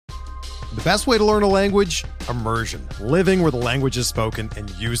The best way to learn a language? Immersion. Living where the language is spoken and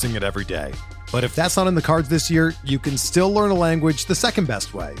using it every day. But if that's not in the cards this year, you can still learn a language the second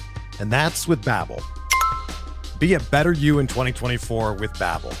best way, and that's with Babbel. Be a better you in 2024 with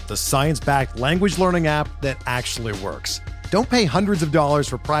Babbel, the science-backed language learning app that actually works. Don't pay hundreds of dollars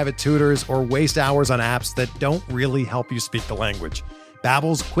for private tutors or waste hours on apps that don't really help you speak the language.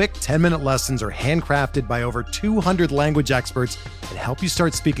 Babbel's quick 10-minute lessons are handcrafted by over 200 language experts and help you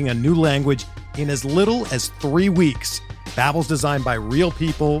start speaking a new language in as little as 3 weeks. Babbel's designed by real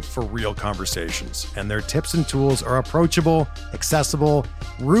people for real conversations, and their tips and tools are approachable, accessible,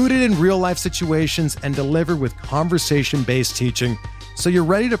 rooted in real-life situations, and delivered with conversation-based teaching, so you're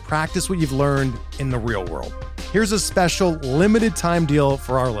ready to practice what you've learned in the real world. Here's a special limited-time deal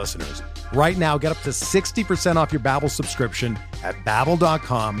for our listeners. Right now, get up to 60% off your Babbel subscription at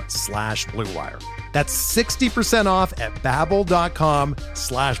babbel.com/Blue Wire. That's 60% off at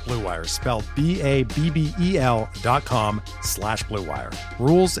babbel.com/Blue Wire, spelled BABBEL.com/Blue Wire.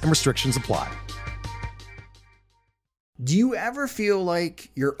 Rules and restrictions apply. Do you ever feel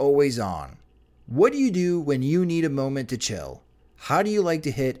like you're always on? What do you do when you need a moment to chill? How do you like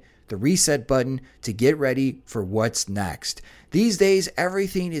to hit the reset button to get ready for what's next? These days,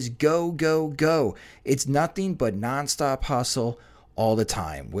 everything is go, go, go. It's nothing but nonstop hustle all the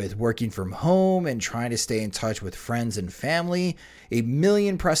time, with working from home and trying to stay in touch with friends and family, a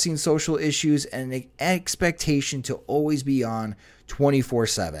million pressing social issues, and an expectation to always be on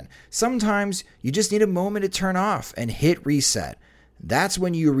 24/7. Sometimes you just need a moment to turn off and hit reset. That's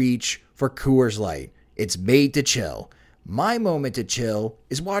when you reach for Coors Light. It's made to chill. My moment to chill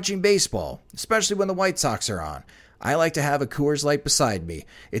is watching baseball, especially when the White Sox are on. I like to have a Coors Light beside me.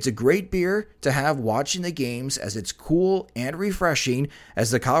 It's a great beer to have watching the games, as it's cool and refreshing as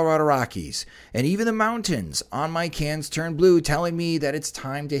the Colorado Rockies. And even the mountains on my cans turn blue, telling me that it's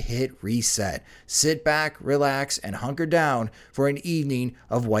time to hit reset. Sit back, relax, and hunker down for an evening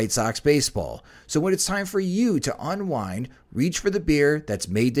of White Sox baseball. So when it's time for you to unwind, reach for the beer that's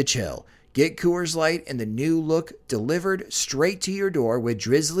made to chill. Get Coors Light in the new look delivered straight to your door with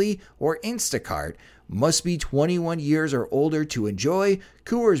Drizzly or Instacart. Must be 21 years or older to enjoy.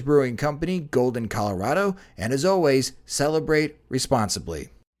 Coors Brewing Company, Golden, Colorado. And as always, celebrate responsibly.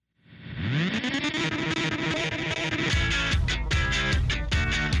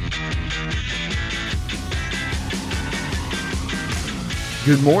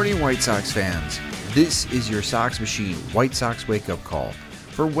 Good morning, White Sox fans. This is your Sox Machine White Sox wake-up call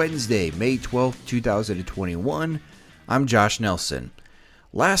for Wednesday, May 12th, 2021. I'm Josh Nelson.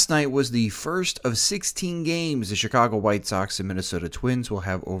 Last night was the first of 16 games the Chicago White Sox and Minnesota Twins will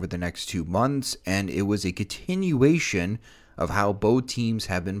have over the next 2 months, and it was a continuation of how both teams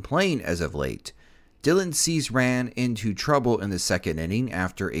have been playing as of late. Dylan Cease ran into trouble in the second inning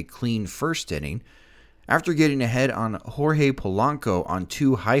after a clean first inning. After getting ahead on Jorge Polanco on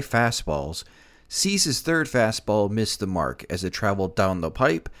 2 high fastballs, Cease's third fastball missed the mark as it traveled down the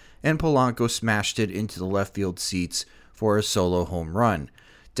pipe, and Polanco smashed it into the left field seats for a solo home run.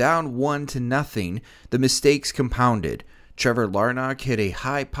 Down 1-0, the mistakes compounded. Trevor Larnach hit a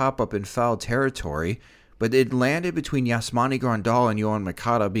high pop-up in foul territory, but it landed between Yasmani Grandal and Yoan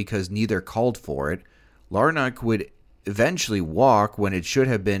Moncada because neither called for it. Larnach would eventually walk when it should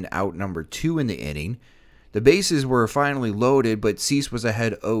have been out number 2 in the inning. The bases were finally loaded, but Cease was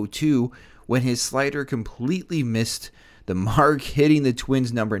ahead 0-2 when his slider completely missed the mark, hitting the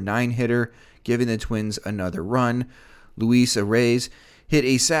Twins' number 9 hitter, giving the Twins another run. Luis Arraez hit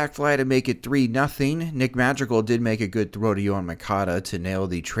a sac fly to make it 3-0. Nick Madrigal did make a good throw to Yoan Moncada to nail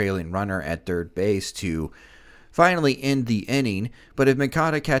the trailing runner at third base to finally end the inning. But if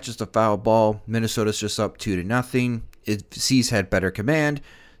Moncada catches the foul ball, Minnesota's just up 2-0. If Cease had better command,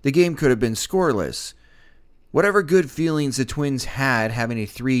 the game could have been scoreless. Whatever good feelings the Twins had having a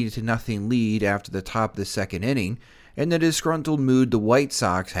 3-0 lead after the top of the second inning, and the disgruntled mood the White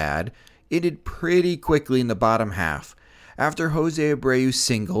Sox had, ended pretty quickly in the bottom half. After Jose Abreu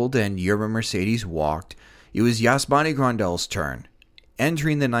singled and Yermin Mercedes walked, it was Yasmani Grandal's turn.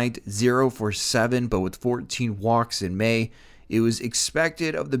 Entering the night 0-for-7, but with 14 walks in May, it was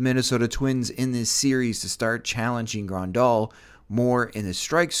expected of the Minnesota Twins in this series to start challenging Grandal more in the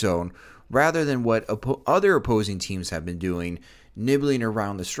strike zone, rather than what other opposing teams have been doing, nibbling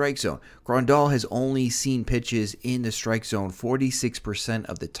around the strike zone. Grandal has only seen pitches in the strike zone 46%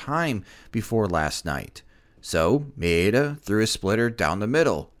 of the time before last night. So, Maeda threw a splitter down the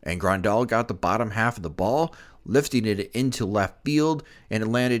middle, and Grandal got the bottom half of the ball, lifting it into left field, and it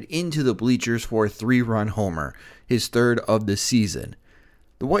landed into the bleachers for a 3-run homer, his third of the season.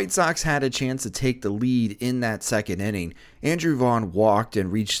 The White Sox had a chance to take the lead in that second inning. Andrew Vaughn walked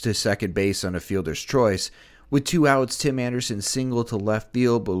and reached to second base on a fielder's choice. With 2 outs, Tim Anderson singled to left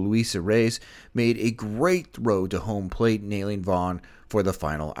field, but Luis Reyes made a great throw to home plate, nailing Vaughn for the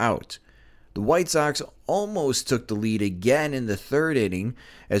final out. The White Sox almost took the lead again in the third inning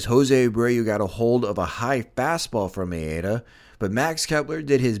as Jose Abreu got a hold of a high fastball from Maeda, but Max Kepler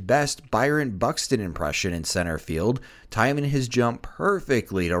did his best Byron Buxton impression in center field, timing his jump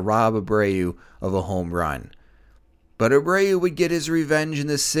perfectly to rob Abreu of a home run. But Abreu would get his revenge in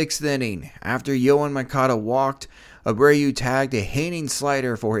the 6th inning. After Yoan Moncada walked, Abreu tagged a hanging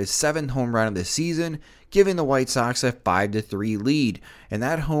slider for his 7th home run of the season, giving the White Sox a 5-3 lead, and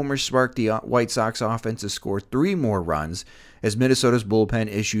that homer sparked the White Sox offense to score 3 more runs, as Minnesota's bullpen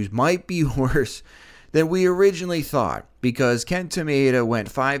issues might be worse than we originally thought, because Kenta Maeda went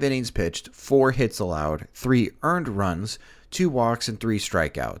 5 innings pitched, 4 hits allowed, 3 earned runs, 2 walks, and 3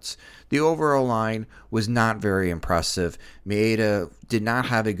 strikeouts. The overall line was not very impressive. Maeda did not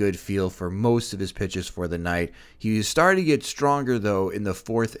have a good feel for most of his pitches for the night. He was starting to get stronger, though, in the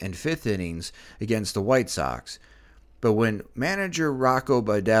 4th and 5th innings against the White Sox. But when manager Rocco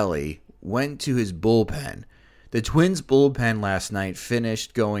Baldelli went to his bullpen, the Twins' bullpen last night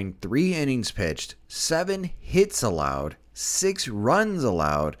finished going 3 innings pitched, 7 hits allowed, 6 runs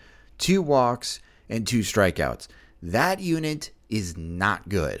allowed, 2 walks, and 2 strikeouts. That unit is not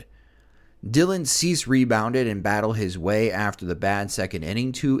good. Dylan Cease rebounded and battled his way after the bad second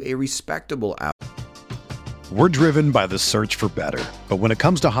inning to a respectable out. We're driven by the search for better. But when it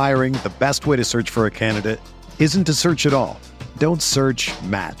comes to hiring, the best way to search for a candidate isn't to search at all. Don't search,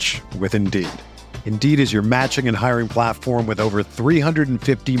 match with Indeed. Indeed is your matching and hiring platform with over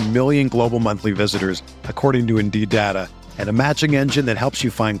 350 million global monthly visitors, according to Indeed data, and a matching engine that helps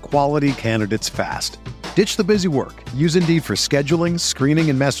you find quality candidates fast. Ditch the busy work. Use Indeed for scheduling, screening,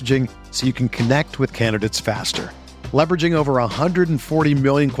 and messaging so you can connect with candidates faster. Leveraging over 140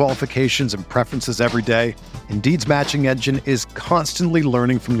 million qualifications and preferences every day, Indeed's matching engine is constantly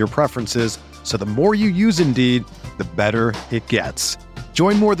learning from your preferences, so the more you use Indeed, the better it gets.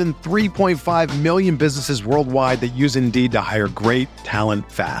 Join more than 3.5 million businesses worldwide that use Indeed to hire great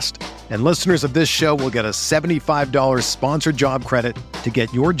talent fast. And listeners of this show will get a $75 sponsored job credit to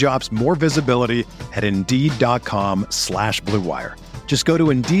get your jobs more visibility at Indeed.com/Blue Wire. Just go to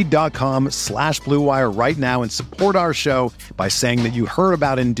Indeed.com/Blue Wire right now and support our show by saying that you heard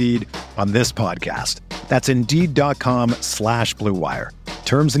about Indeed on this podcast. That's Indeed.com/Blue Wire.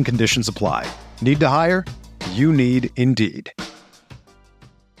 Terms and conditions apply. Need to hire? You need Indeed.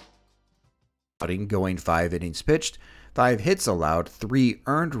 Going 5 innings pitched, 5 hits allowed, 3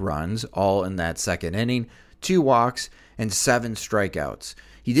 earned runs, all in that second inning, 2 walks, and 7 strikeouts.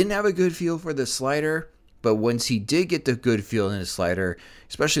 He didn't have a good feel for the slider, but once he did get the good feel in his slider,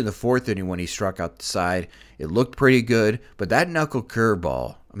 especially in the 4th inning when he struck out the side, it looked pretty good. But that knuckle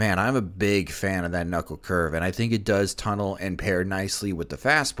curveball, man, I'm a big fan of that knuckle curve, and I think it does tunnel and pair nicely with the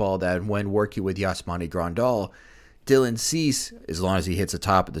fastball that when working with Yasmani Grandal, Dylan Cease, as long as he hits the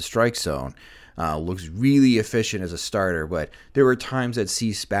top of the strike zone, looks really efficient as a starter. But there were times that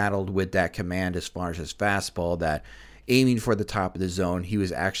Cease battled with that command as far as his fastball, that aiming for the top of the zone, he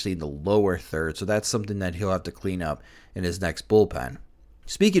was actually in the lower third. So that's something that he'll have to clean up in his next bullpen.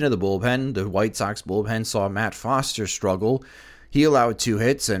 Speaking of the bullpen, the White Sox bullpen saw Matt Foster struggle. He allowed 2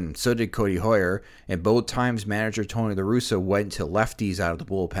 hits, and so did Cody Hoyer. And both times, manager Tony La Russa went to lefties out of the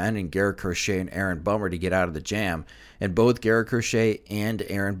bullpen, and Garrett Crochet and Aaron Bummer to get out of the jam. And both Garrett Crochet and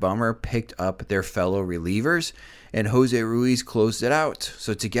Aaron Bummer picked up their fellow relievers, and Jose Ruiz closed it out.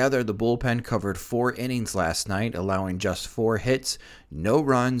 So together, the bullpen covered 4 innings last night, allowing just 4 hits, no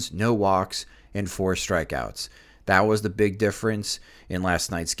runs, no walks, and 4 strikeouts. That was the big difference in last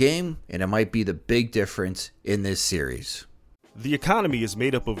night's game, and it might be the big difference in this series. The economy is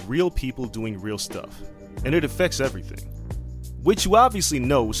made up of real people doing real stuff, and it affects everything. Which you obviously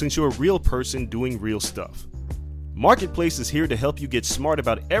know since you're a real person doing real stuff. Marketplace is here to help you get smart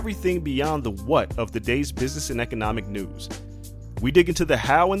about everything beyond the what of the day's business and economic news. We dig into the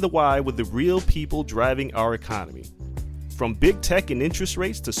how and the why with the real people driving our economy. From big tech and interest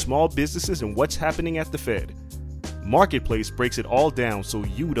rates to small businesses and what's happening at the Fed. Marketplace breaks it all down so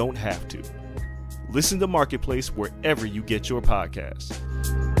you don't have to. Listen to Marketplace wherever you get your podcasts.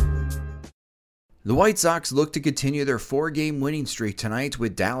 The White Sox look to continue their 4-game winning streak tonight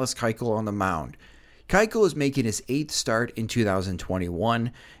with Dallas Keuchel on the mound. Keuchel is making his 8th start in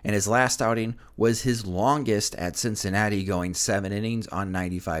 2021, and his last outing was his longest at Cincinnati, going 7 innings on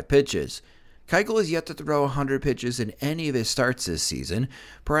 95 pitches. Keuchel has yet to throw 100 pitches in any of his starts this season.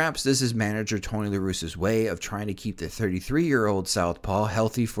 Perhaps this is manager Tony La Russa's way of trying to keep the 33-year-old southpaw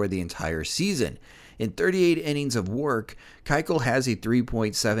healthy for the entire season. In 38 innings of work, Keuchel has a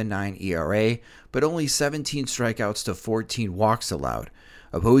 3.79 ERA, but only 17 strikeouts to 14 walks allowed.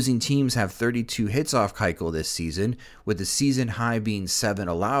 Opposing teams have 32 hits off Keuchel this season, with the season high being 7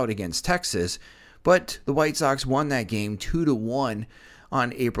 allowed against Texas, but the White Sox won that game 2-1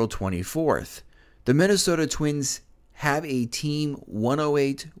 on April 24th. The Minnesota Twins have a team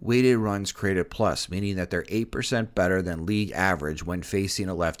 108 weighted runs created plus, meaning that they're 8% better than league average when facing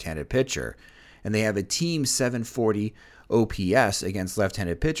a left-handed pitcher. And they have a team 740 OPS against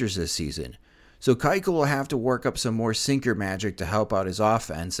left-handed pitchers this season. So Keuchel will have to work up some more sinker magic to help out his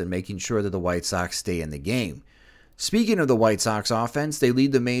offense and making sure that the White Sox stay in the game. Speaking of the White Sox offense, they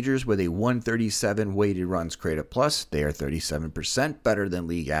lead the majors with a 137 weighted runs created plus. They are 37% better than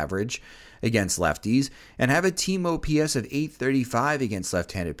league average against lefties and have a team OPS of 835 against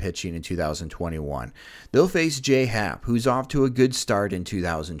left-handed pitching in 2021. They'll face Jay Happ, who's off to a good start in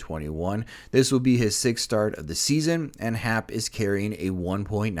 2021. This will be his 6th start of the season, and Happ is carrying a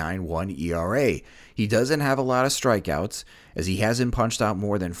 1.91 ERA. He doesn't have a lot of strikeouts, as he hasn't punched out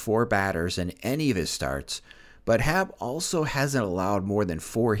more than 4 batters in any of his starts. But Happ also hasn't allowed more than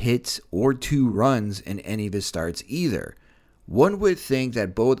 4 hits or 2 runs in any of his starts either. One would think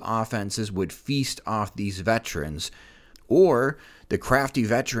that both offenses would feast off these veterans, or the crafty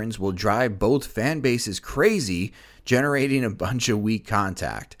veterans will drive both fan bases crazy, generating a bunch of weak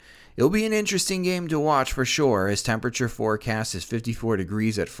contact. It'll be an interesting game to watch for sure, as temperature forecast is 54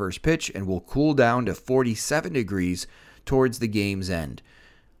 degrees at first pitch and will cool down to 47 degrees towards the game's end.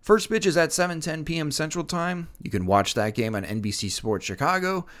 First pitch is at 7:10 p.m. Central Time. You can watch that game on NBC Sports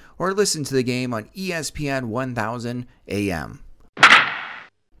Chicago or listen to the game on ESPN 1000 AM.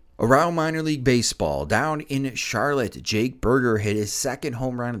 Around minor league baseball, down in Charlotte, Jake Burger hit his 2nd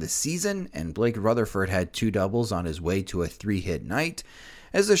home run of the season, and Blake Rutherford had 2 doubles on his way to a 3-hit night,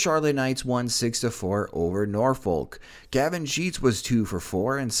 as the Charlotte Knights won 6-4 over Norfolk. Gavin Sheets was 2 for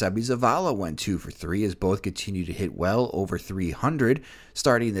 4, and Sebi Zavala went 2 for 3, as both continue to hit well over 300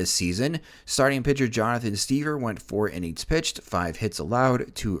 starting this season. Starting pitcher Jonathan Stever went 4 innings pitched, 5 hits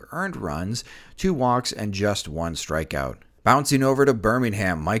allowed, 2 earned runs, 2 walks, and just 1 strikeout. Bouncing over to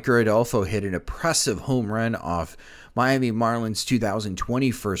Birmingham, Mike Rodolfo hit an impressive home run off Miami Marlins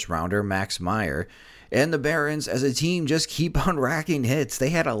 2020 first-rounder Max Meyer. And the Barons, as a team, just keep on racking hits. They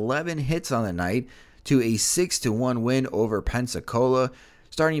had 11 hits on the night to a 6-1 win over Pensacola.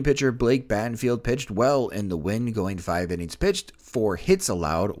 Starting pitcher Blake Battenfield pitched well in the win, going 5 innings pitched, 4 hits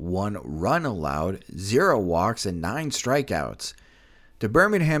allowed, 1 run allowed, 0 walks, and 9 strikeouts. The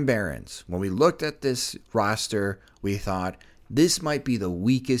Birmingham Barons, when we looked at this roster, we thought this might be the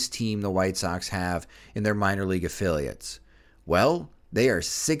weakest team the White Sox have in their minor league affiliates. Well, they are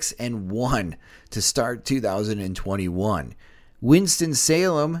 6-1 to start 2021.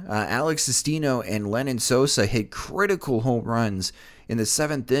 Winston-Salem, Alex Sestino, and Lennon Sosa hit critical home runs in the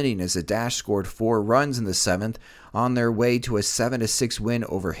 7th inning as the Dash scored 4 runs in the 7th on their way to a 7-6 win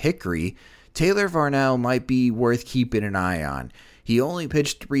over Hickory. Taylor Varnell might be worth keeping an eye on. He only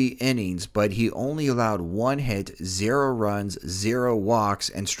pitched 3 innings, but he only allowed 1 hit, 0 runs, 0 walks,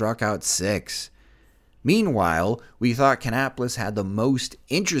 and struck out 6. Meanwhile, we thought Kannapolis had the most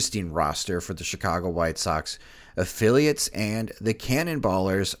interesting roster for the Chicago White Sox affiliates, and the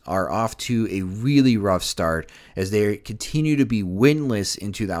Cannonballers are off to a really rough start as they continue to be winless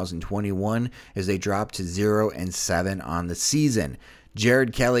in 2021 as they drop to 0-7 on the season.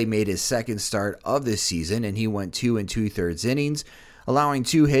 Jared Kelly made his 2nd start of this season, and he went 2 2/3 innings, allowing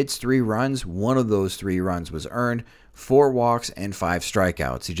 2 hits, 3 runs. 1 of those 3 runs was earned, 4 walks, and 5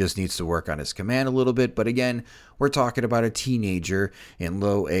 strikeouts. He just needs to work on his command a little bit, but again, we're talking about a teenager in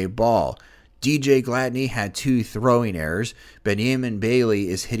low A ball. DJ Gladney had 2 throwing errors. Benjamin Bailey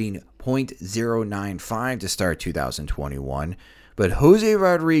is hitting .095 to start 2021, but Jose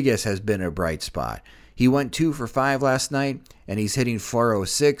Rodriguez has been a bright spot. He went 2 for 5 last night, and he's hitting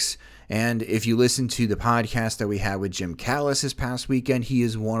 .406. And if you listen to the podcast that we had with Jim Callis this past weekend, he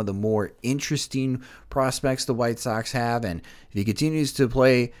is one of the more interesting prospects the White Sox have. And if he continues to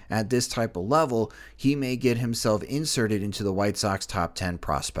play at this type of level, he may get himself inserted into the White Sox top 10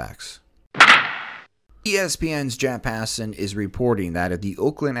 prospects. ESPN's Jeff Passan is reporting that if the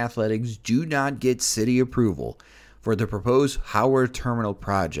Oakland Athletics do not get city approval for the proposed Howard Terminal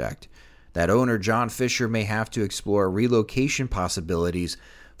project, that owner John Fisher may have to explore relocation possibilities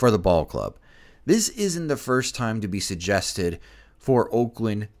for the ball club. This isn't the first time to be suggested for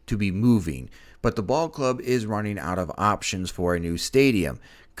Oakland to be moving. but the ball club is running out of options for a new stadium.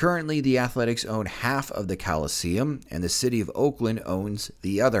 Currently, the Athletics own half of the Coliseum, and the city of Oakland owns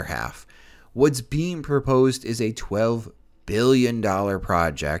the other half. What's being proposed is a $12 billion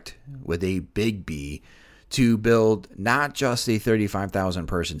project, with a big B, to build not just a 35,000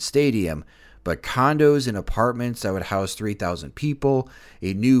 person stadium, but condos and apartments that would house 3,000 people,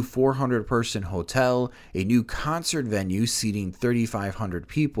 a new 400 person hotel, a new concert venue seating 3,500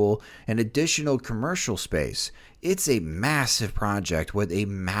 people, and additional commercial space. It's a massive project with a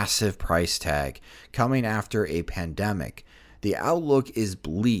massive price tag coming after a pandemic. The outlook is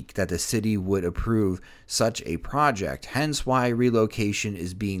bleak that the city would approve such a project, hence why relocation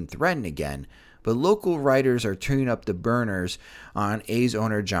is being threatened again. But local writers are turning up the burners on A's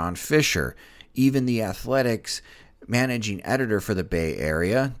owner John Fisher. Even the Athletics managing editor for the Bay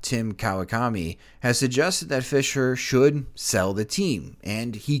Area, Tim Kawakami, has suggested that Fisher should sell the team,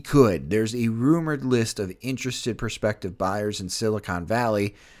 and he could. There's a rumored list of interested prospective buyers in Silicon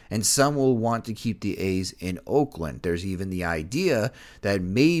Valley, and some will want to keep the A's in Oakland. There's even the idea that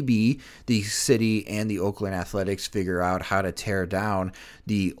maybe the city and the Oakland Athletics figure out how to tear down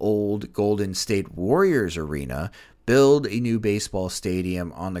the old Golden State Warriors arena, build a new baseball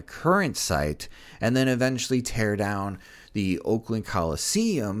stadium on the current site, and then eventually tear down the Oakland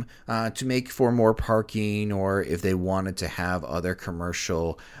Coliseum to make for more parking, or if they wanted to have other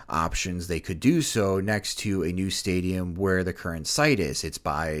commercial options, they could do so next to a new stadium where the current site is. It's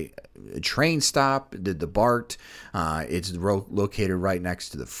by a train stop, the BART. It's located right next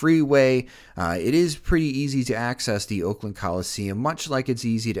to the freeway. It is pretty easy to access the Oakland Coliseum, much like it's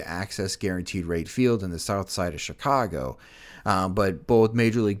easy to access Guaranteed Rate Field in the south side of Chicago. But both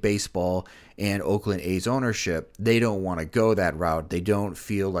Major League Baseball and Oakland A's ownership, they don't want to go that route. They don't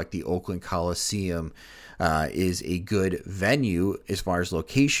feel like the Oakland Coliseum is a good venue as far as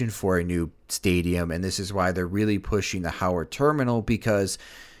location for a new stadium. And this is why they're really pushing the Howard Terminal, because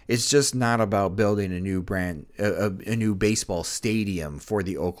it's just not about building a new baseball stadium for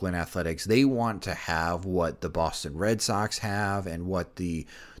the Oakland Athletics. They want to have what the Boston Red Sox have and what the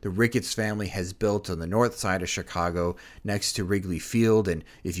Ricketts family has built on the north side of Chicago next to Wrigley Field. And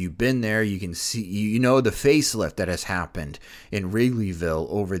if you've been there, you can see, you know, the facelift that has happened in Wrigleyville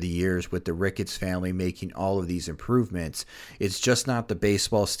over the years with the Ricketts family making all of these improvements. It's just not the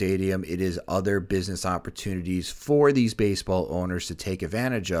baseball stadium. It is other business opportunities for these baseball owners to take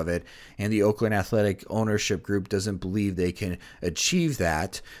advantage of it. And the Oakland Athletic ownership group doesn't believe they can achieve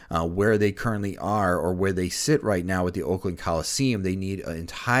that where they currently are, or where they sit right now with the Oakland Coliseum. They need an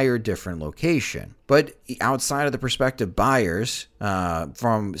entire different location. But outside of the prospective buyers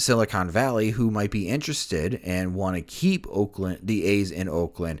from Silicon Valley who might be interested and want to keep the A's in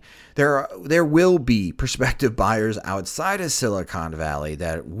Oakland, there will be prospective buyers outside of Silicon Valley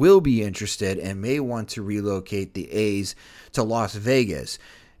that will be interested and may want to relocate the A's to Las Vegas.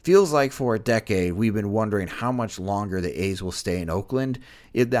 Feels like for a decade we've been wondering how much longer the A's will stay in Oakland.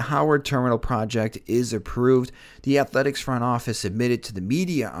 If the Howard Terminal project is approved, the Athletics front office admitted to the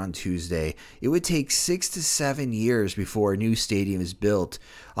media on Tuesday it would take 6 to 7 years before a new stadium is built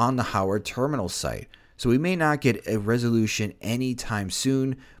on the Howard Terminal site. So we may not get a resolution anytime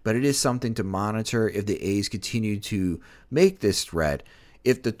soon, but it is something to monitor if the A's continue to make this threat,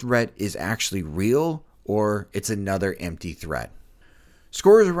 if the threat is actually real or it's another empty threat.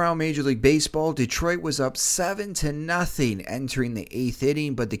 Scores around Major League Baseball: Detroit was up 7-0 entering the 8th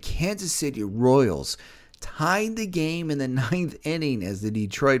inning, but the Kansas City Royals tied the game in the 9th inning as the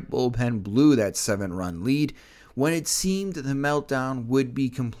Detroit bullpen blew that 7-run lead when it seemed the meltdown would be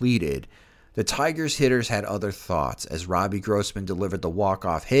completed. The Tigers hitters had other thoughts as Robbie Grossman delivered the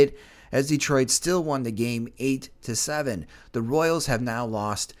walk-off hit as Detroit still won the game 8-7. The Royals have now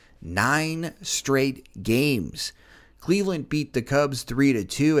lost 9 straight games. Cleveland beat the Cubs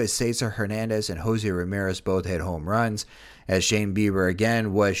 3-2 as Cesar Hernandez and Jose Ramirez both hit home runs. As Shane Bieber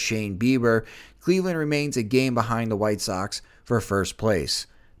again was Shane Bieber, Cleveland remains a game behind the White Sox for first place.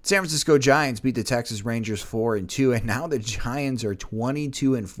 San Francisco Giants beat the Texas Rangers 4-2, and now the Giants are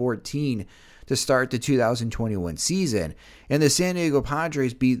 22-14 to start the 2021 season. And the San Diego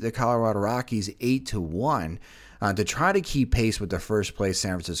Padres beat the Colorado Rockies 8-1 to try to keep pace with the first place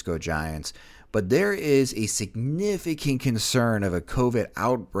San Francisco Giants. But there is a significant concern of a COVID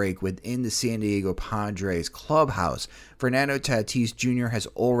outbreak within the San Diego Padres clubhouse. Fernando Tatis Jr. has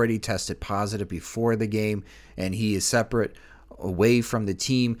already tested positive before the game, and he is separate away from the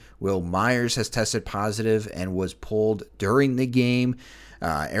team. Will Myers has tested positive and was pulled during the game.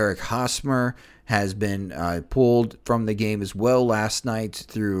 Eric Hosmer has been pulled from the game as well last night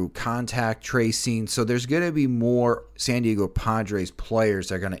through contact tracing. So there's going to be more San Diego Padres players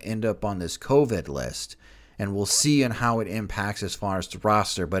that are going to end up on this COVID list. And we'll see on how it impacts as far as the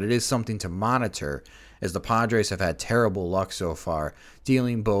roster. But it is something to monitor, as the Padres have had terrible luck so far,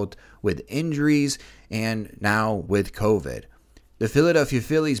 dealing both with injuries and now with COVID. The Philadelphia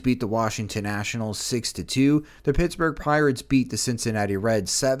Phillies beat the Washington Nationals 6-2. The Pittsburgh Pirates beat the Cincinnati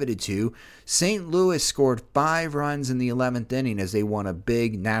Reds 7-2. St. Louis scored 5 runs in the 11th inning as they won a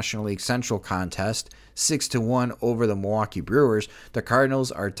big National League Central contest, 6-1 over the Milwaukee Brewers. The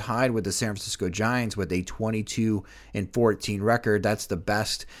Cardinals are tied with the San Francisco Giants with a 22-14 record. That's the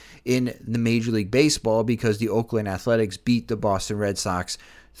best in the Major League Baseball because the Oakland Athletics beat the Boston Red Sox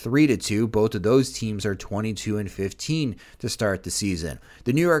 3-2. Both of those teams are 22-15 to start the season.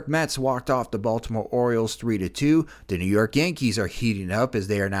 The New York Mets walked off the Baltimore Orioles 3-2. The New York Yankees are heating up as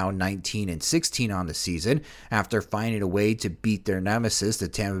they are now 19-16 on the season after finding a way to beat their nemesis, the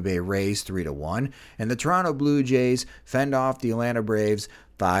Tampa Bay Rays, 3-1. And the Toronto Blue Jays fend off the Atlanta Braves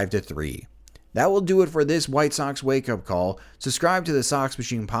 5-3. That will do it for this White Sox wake-up call. Subscribe to the Sox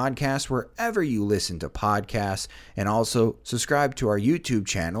Machine podcast wherever you listen to podcasts, and also subscribe to our YouTube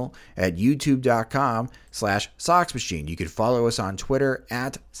channel at youtube.com/SoxMachine. You can follow us on Twitter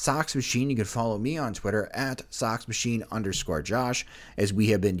at SoxMachine. You can follow me on Twitter at SoxMachine_Josh, as we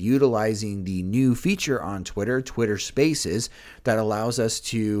have been utilizing the new feature on Twitter, Twitter Spaces, that allows us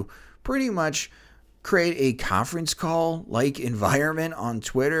to pretty much create a conference call like environment on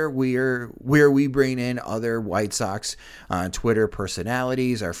Twitter where we bring in other White Sox Twitter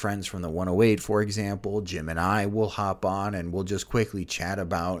personalities, our friends from the 108, for example. Jim and I will hop on and we'll just quickly chat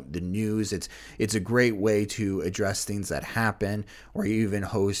about the news. It's a great way to address things that happen, or even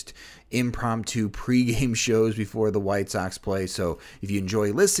host impromptu pregame shows before the White Sox play. So if you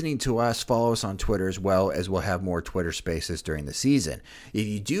enjoy listening to us, follow us on Twitter as well, as we'll have more Twitter Spaces during the season. If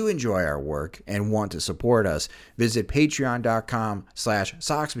you do enjoy our work and want to support us, visit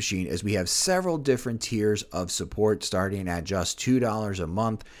patreon.com/SoxMachine, as we have several different tiers of support starting at just $2 a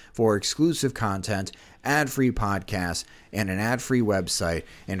month for exclusive content, ad-free podcasts, and an ad-free website,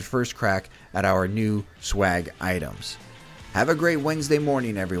 and first crack at our new swag items. Have a great Wednesday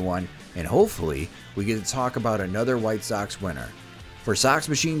morning, everyone, and hopefully we get to talk about another White Sox winner. For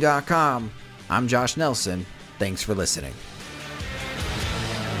SoxMachine.com, I'm Josh Nelson. Thanks for listening.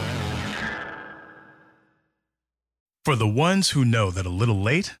 For the ones who know that a little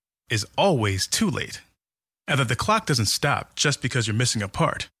late is always too late, and that the clock doesn't stop just because you're missing a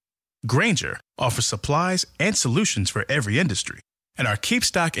part, Grainger offers supplies and solutions for every industry. And our Keep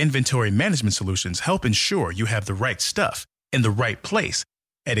Stock inventory management solutions help ensure you have the right stuff in the right place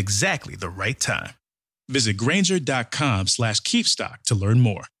at exactly the right time. Visit Grainger.com/keepstock to learn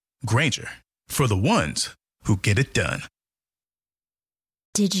more. Grainger, for the ones who get it done.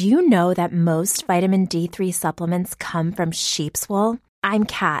 Did you know that most vitamin D3 supplements come from sheep's wool? I'm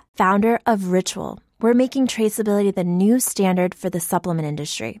Kat, founder of Ritual. We're making traceability the new standard for the supplement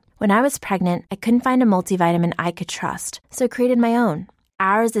industry. When I was pregnant, I couldn't find a multivitamin I could trust, so I created my own.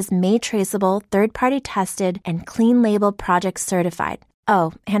 Ours is made traceable, third-party tested, and clean label project certified.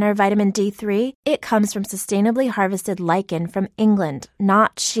 Oh, and our vitamin D3? It comes from sustainably harvested lichen from England,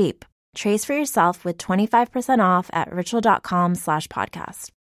 not sheep. Trace for yourself with 25% off at ritual.com/podcast.